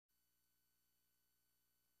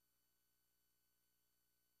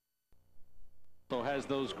Also has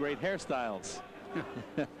those great hairstyles.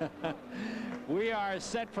 We are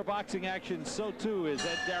set for boxing action. So too is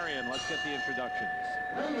Ed Darian. Let's get the introductions.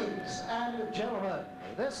 Ladies and gentlemen,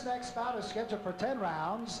 this next bout is scheduled for 10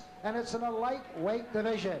 rounds, and it's in a lightweight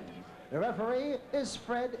division. The referee is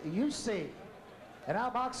Fred UC. And now,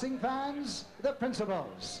 boxing fans, the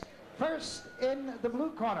principals. First, in the blue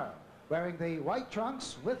corner, wearing the white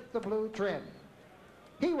trunks with the blue trim.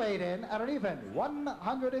 He weighed in at an even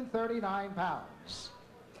 139 pounds.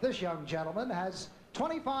 This young gentleman has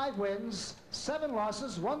 25 wins, 7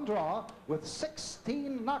 losses, 1 draw, with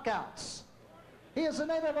 16 knockouts. He is a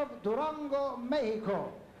native of Durango,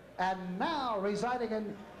 Mexico, and now residing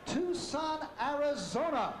in Tucson,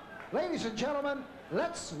 Arizona. Ladies and gentlemen,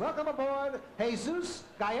 let's welcome aboard Jesus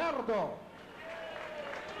Gallardo.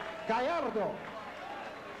 Gallardo.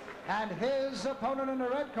 And his opponent in the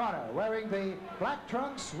red corner, wearing the black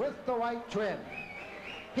trunks with the white trim.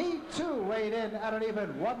 He too weighed in at an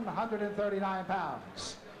even 139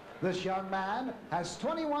 pounds. This young man has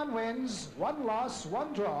 21 wins, 1 loss,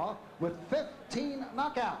 1 draw, with 15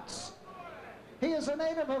 knockouts. He is a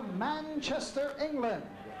native of Manchester, England,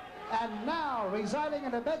 and now residing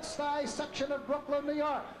in the Bed-Stuy section of Brooklyn, New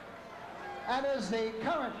York, and is the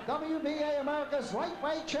current WBA America's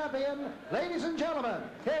lightweight champion. Ladies and gentlemen,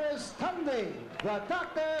 here is Tunde, the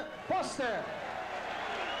Dr. Foster.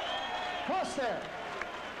 Foster.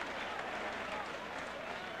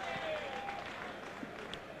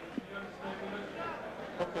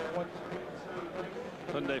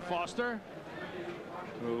 Tunde Foster,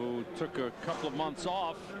 who took a couple of months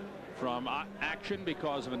off from action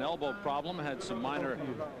because of an elbow problem, had some minor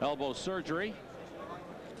elbow surgery,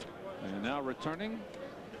 and now returning.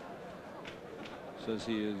 Says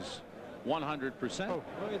he is 100%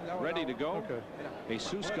 ready to go.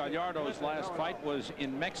 Jesus Gallardo's last fight was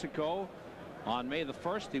in Mexico on May the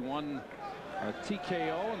 1st. He won a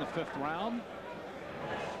TKO in the 5th round.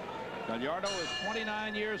 Gallardo is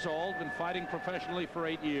 29 years old, been fighting professionally for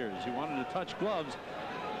 8 years. He wanted to touch gloves.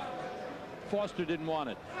 Foster didn't want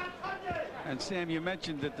it. And Sam, you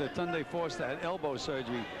mentioned that Tunde Foster had elbow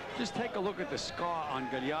surgery. Just take a look at the scar on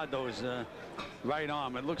Gallardo's right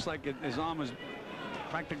arm. It looks like his arm has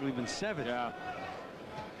practically been severed. Yeah.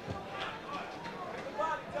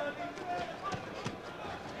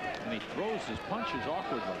 And he throws his punches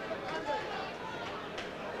awkwardly.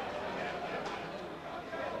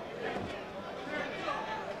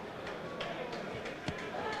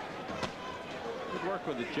 Good work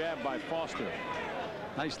with the jab by Foster.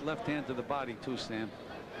 Nice left hand to the body too, Sam.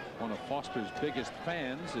 One of Foster's biggest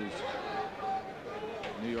fans is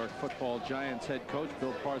New York Football Giants head coach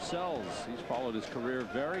Bill Parcells. He's followed his career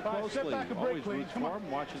very closely. Always roots for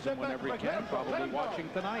him, watches him whenever he can. Probably watching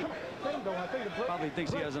tonight. Probably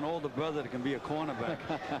thinks he has an older brother that can be a cornerback.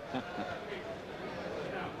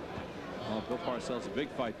 Well, Bill Parcells, a big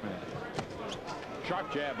fight man.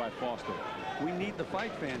 Sharp jab by Foster. We need the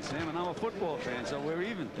fight fan, Sam, and I'm a football fan, so we're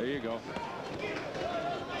even. There you go.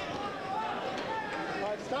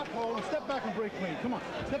 Stop holding, step back and break clean. Come on,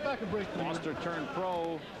 step back and break clean. Foster turned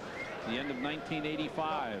pro the end of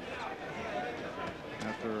 1985.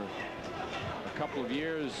 After a couple of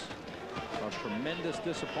years of tremendous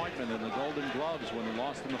disappointment in the Golden Gloves when he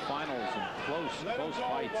lost in the finals and close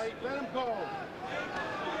fights. Let him go.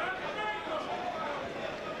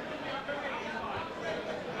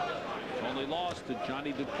 Only lost to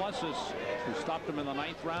Johnny Duplessis, who stopped him in the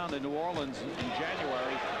 9th round in New Orleans in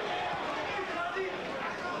January.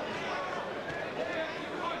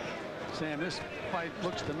 Sam, this fight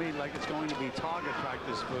looks to me like it's going to be target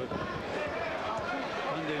practice for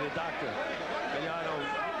Tunde the Doctor. Gallardo,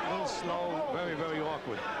 a little slow, very, very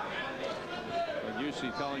awkward. And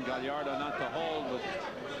UC telling Gallardo not to hold, but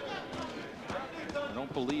I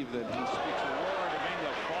don't believe that he speaks a word of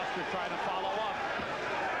English. Foster trying to follow up.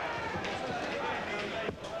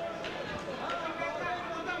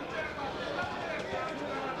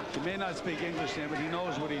 He may not speak English, Sam, but he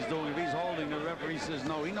knows what he's doing. If he's holding, the referee says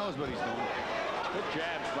no. He knows what he's doing. Good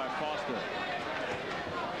jabs by Foster.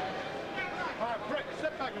 All right, break,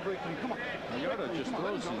 step back and break clean. Come on. Gallardo just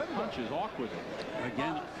throws his punches awkwardly.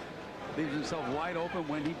 Again, leaves himself wide open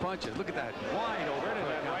when he punches. Look at that, wide open. Where did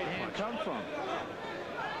that right hand come from?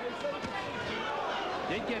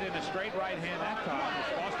 Did get in a straight right hand that time, but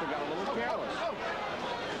Foster got a little careless.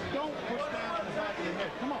 Don't push down on the back of the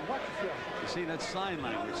head. Come on, watch yourself. You see, that's sign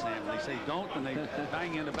language, Sam. They say don't, and they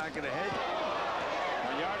bang you in the back of the head.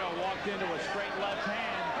 Gallardo walked into a straight left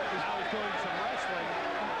hand. Now he's doing some wrestling.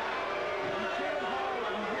 You can't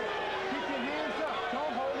hold it. Keep your hands up.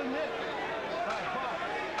 Don't hold the net.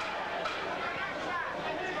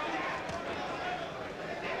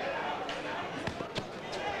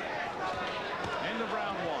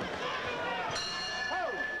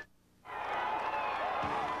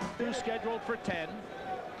 2 scheduled for 10.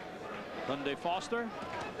 Tunde Foster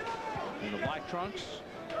in the black trunks.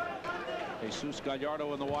 Jesus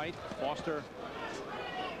Gallardo in the white. Foster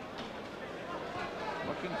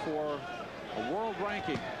looking for a world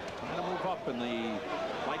ranking. Trying to move up in the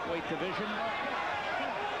lightweight division.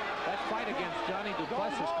 That fight against Johnny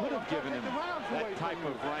Duplessis could have given him that type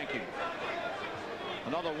of ranking.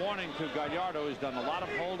 Another warning to Gallardo. He's done a lot of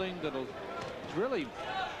holding. He's really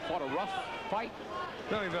fought a rough fight.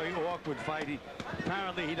 Very, very awkward fight.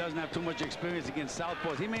 Apparently he doesn't have too much experience against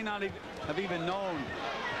southpaws. He may not have even known.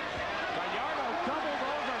 Gallardo doubled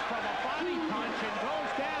over from a body punch and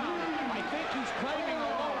goes down. I think he's claiming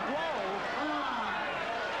a low blow.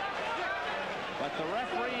 But the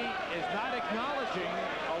referee is not acknowledging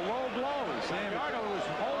a low blow. Gallardo is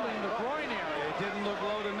holding the groin area. It didn't look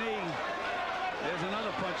low to me. There's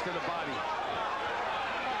another punch to the body.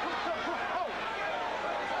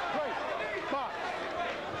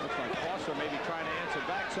 Looks like Foster may be trying to answer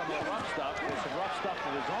back some of the rough stuff. There's some rough stuff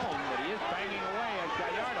of his own, but he is banging away at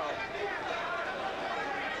Gallardo.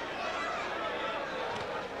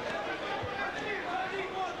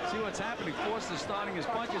 See what's happening? Foster's starting his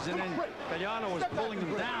punches, and then Gallardo was pulling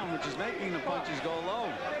them down, which is making the punches go low.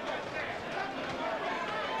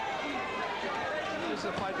 This is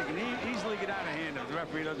a fight that can easily get out of hand if the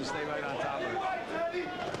referee doesn't stay right on top of it.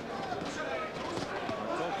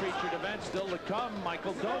 Full featured event still to come.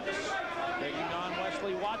 Michael Dokes taking on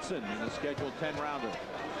Wesley Watson in the scheduled 10-rounder.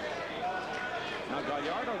 Now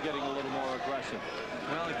Gallardo getting a little more aggressive.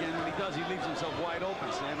 Well, again, when he does, he leaves himself wide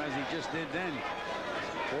open, Sam, as he just did then.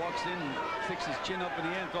 Walks in, sticks his chin up in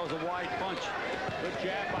the end, throws a wide punch. Good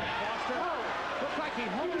jab by Foster. Looks like he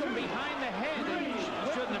hooked him behind the head, and he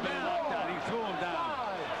shouldn't have been knocked out. He threw him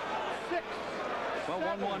down. 5, 6. Well,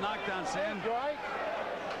 one more knockdown, Sam. Right.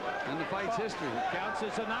 And the fight's history. Counts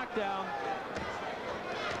as a knockdown.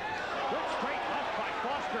 Good straight left by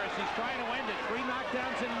Foster as he's trying to end it. 3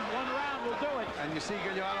 knockdowns in 1 round will do it. And you see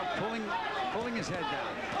Gallardo pulling his head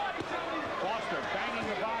down. Foster banging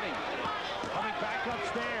the body. Coming back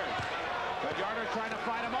upstairs. Gallardo trying to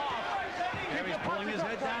fight him off. There he's pulling his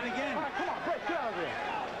head down again. All right, come on, break, get out of there.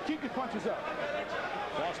 Keep your punches up.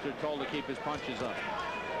 Foster told to keep his punches up.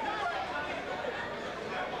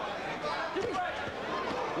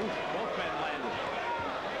 Both men landed.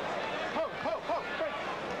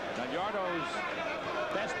 Gallardo's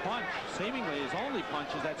best punch, seemingly his only punch,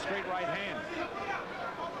 is that straight right hand.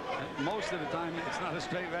 Most of the time, it's not a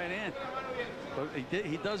straight right hand. But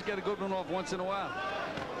he does get a good one off once in a while.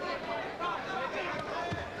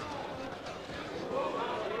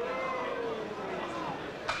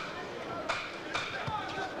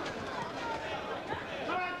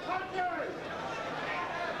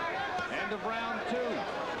 End of round 2.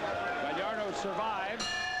 Gallardo survived.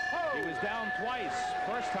 He was down twice.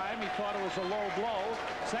 First time he thought it was a low blow.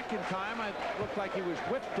 Second time it looked like he was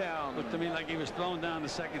whipped down. Looked to me like he was thrown down the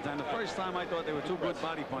second time. The first time I thought they were 2 good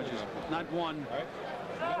body punches. Not one.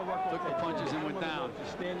 Took the punches and went down.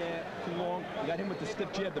 Just stand there too long. You got him with the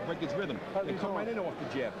stiff jab to break his rhythm. Then come right in off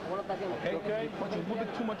the jab. Okay? Punch a little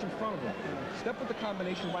bit too much in front of him. Step with the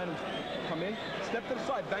combination, right him come in. Step to the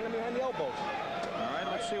side, bang him behind the elbows. All right,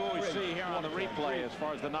 let's see what we see here on the replay as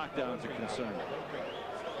far as the knockdowns are concerned.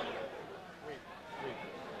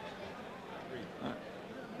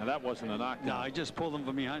 Now that wasn't a knockdown. No, he just pulled him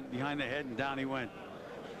from behind the head and down he went.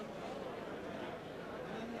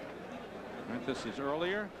 Right, this is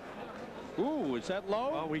earlier. Ooh, is that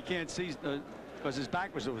low? Well, we can't see because his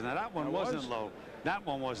back was over. Now that one wasn't low. That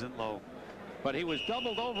one wasn't low. But he was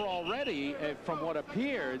doubled over already from what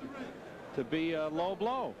appeared to be a low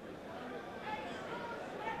blow.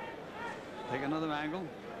 Take another angle.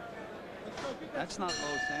 That's not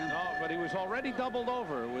low, Sam. No, but he was already doubled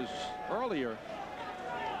over. It was earlier.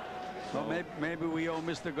 So maybe we owe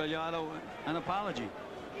Mr. Gallardo an apology.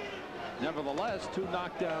 Nevertheless, 2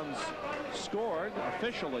 knockdowns scored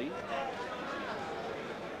officially.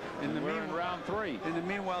 We're in round 3. In the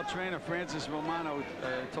meanwhile, trainer Francis Romano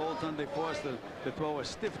told Tunde Foster to throw a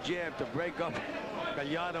stiff jab to break up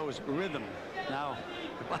Gallardo's rhythm. Now,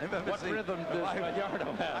 if I've ever What seen, rhythm does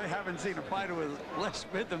Gallardo have? I haven't seen a fighter with less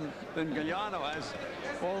rhythm than Gallardo has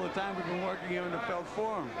all the time we've been working here in the Felt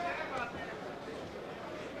Forum.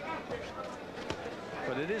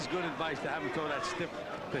 But it is good advice to have him throw that stiff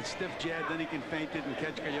jab, then he can feint it and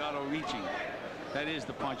catch Gallardo reaching. That is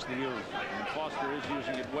the punch to use. And Foster is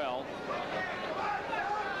using it well.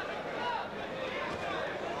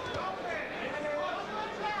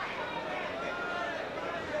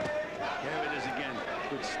 There it is again.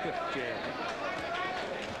 Good stiff jab.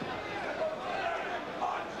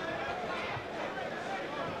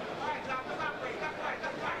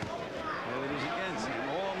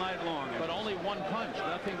 long. But only one punch,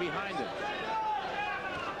 nothing behind it.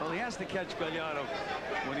 Well, he has to catch Gallardo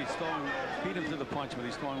when he's throwing, beat him to the punch when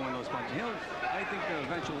he's throwing one of those punches. I think that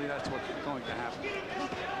eventually that's what's going to happen.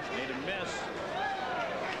 Made him miss.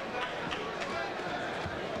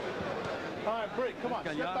 All right, break. Come on.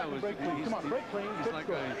 Step back and break clean. Come on, break clean. He's like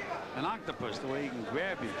an octopus, the way he can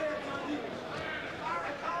grab you.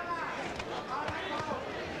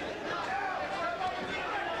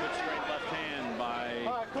 Good straight left hand by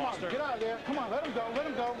All right, come Foster. on. Get out of there. Come on, let him go. Let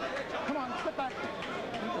him go. Come on, step back.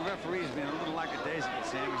 I think the referee's being a little lackadaisical,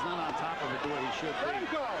 Sam. He's not on top of it the way he should be. Let him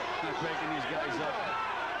go. Not breaking these guys up.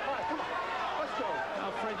 All right, come on. Let's go. Now,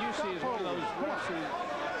 Fred Yusi is one of those refs who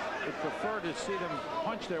would prefer to see them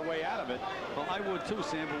punch their way out of it. Well, I would too,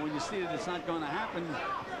 Sam, but when you see that it's not going to happen,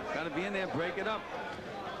 got to be in there, break it up.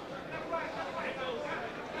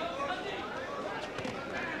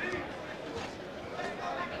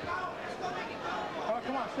 All right,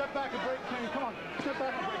 come on. Step back and break clean. Come on. Step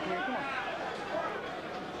back and break clean. Come on.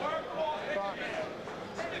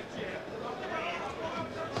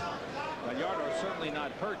 Gallardo is certainly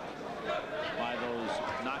not hurt by those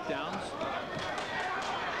knockdowns.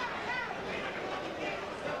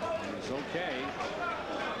 He's okay.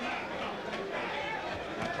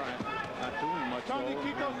 Not doing much. Tunde,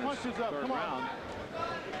 keep those punches up. Come on.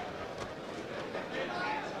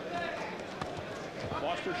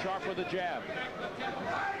 Foster sharp with a jab.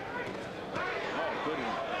 Oh, good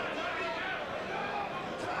one.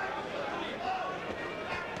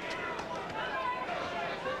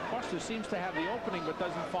 Foster seems to have the opening but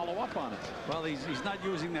doesn't follow up on it. Well, he's not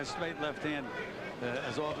using that straight left hand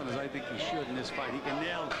as often as I think he should in this fight. He can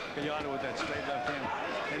nail Gallardo with that straight left hand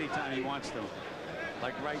anytime he wants to,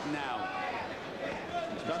 like right now.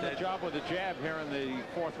 He's done the job with a jab here in the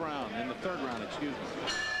third round, excuse me.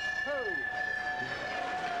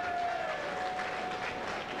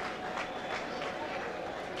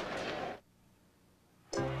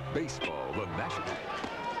 Baseball, the national.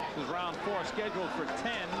 This is round 4, scheduled for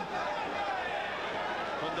 10.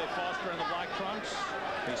 Tunde Foster in the black trunks.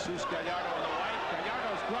 Jesus Gallardo in the white.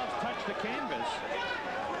 Gallardo's gloves touch the canvas.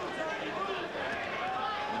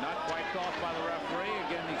 Not wiped off by the referee.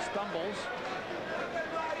 Again, he stumbles.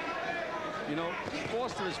 You know,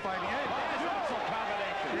 Foster is fighting. Hey, beautiful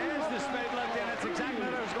combination. There's the straight left hand. That's exactly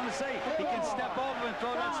what I was going to say. He can step over and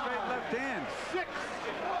throw that straight left hand. 6,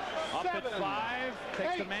 Up 7, at 5,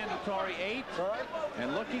 takes 8. the mandatory 8. Right.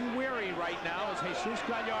 And looking weary right now is Jesus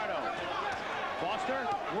Gallardo. Foster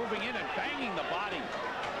moving in and banging the body.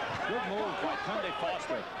 Good move by Tunde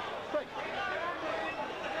Foster.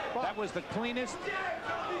 That was the cleanest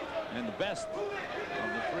and the best of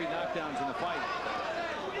the 3 knockdowns in the fight.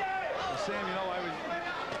 Well, Sam, you know, I was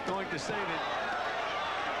going to say that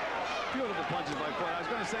beautiful punches by Foster. I was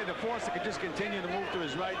going to say that Foster could just continue to move to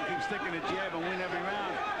his right and keep sticking the jab and win every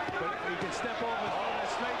round. But he can step over and throw that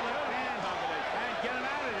straight left hand and get him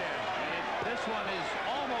out of there. And this one is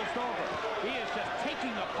almost over. He is just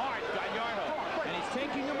taking apart Gallardo. And he's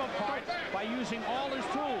taking him apart by using all his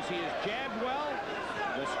tools. He has jabbed well,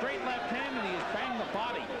 the straight left hand, and he has banged the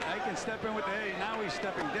body. I can step in with the head. Now he's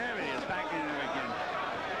stepping there. He is back in there again.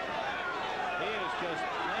 He is just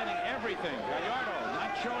landing everything. Gallardo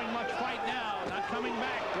not showing much fight now, not coming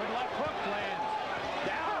back. Good left hook lands.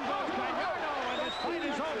 Down goes Gallardo, and this fight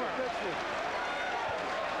is over.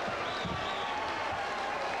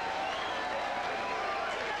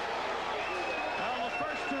 Well, the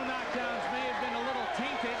first 2 knockdowns may have been a little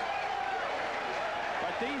tainted,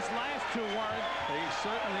 but these last 2 weren't. They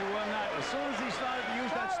certainly were not. As soon as he started to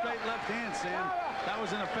use that straight left hand, Sam, that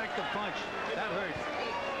was an effective punch. That hurt.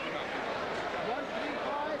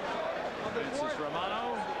 Francis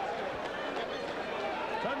Romano.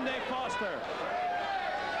 Tunde Foster.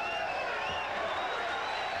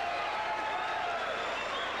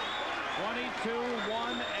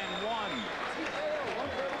 (22-1-1).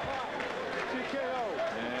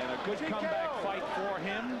 And a good comeback fight for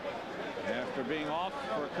him after being off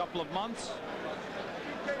for a couple of months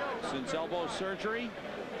since elbow surgery.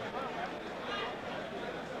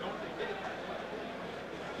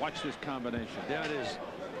 Watch this combination. There it is.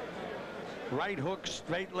 Right hook,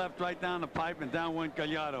 straight left, right down the pipe, and down went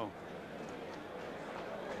Gallardo.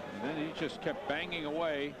 And then he just kept banging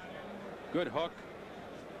away. Good hook.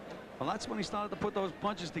 Well, that's when he started to put those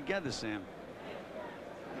punches together, Sam.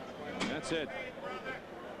 And that's it.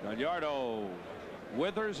 Gallardo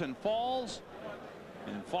withers and falls,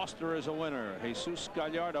 and Foster is a winner. Jesus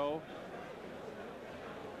Gallardo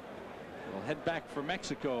will head back for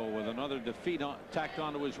Mexico with another defeat tacked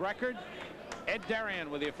onto his record. Ed Darian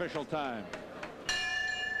with the official time.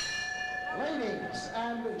 Ladies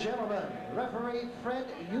and gentlemen, referee Fred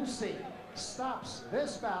Yusi stops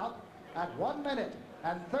this bout at 1 minute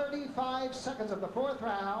and 35 seconds of the 4th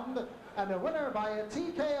round, and the winner by a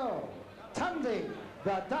TKO, Tunde,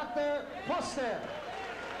 the Dr. Foster.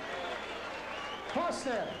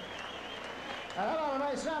 Foster. And how about a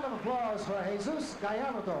nice round of applause for Jesus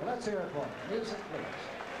Gallardo. Let's hear it for him. Music,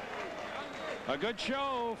 please. A good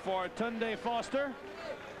show for Tunde Foster,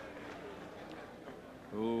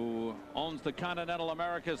 who owns the Continental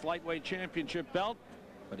America's lightweight championship belt,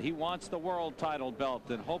 but he wants the world title belt,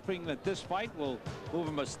 and hoping that this fight will move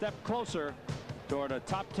him a step closer toward a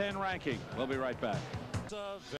top 10 ranking. We'll be right back.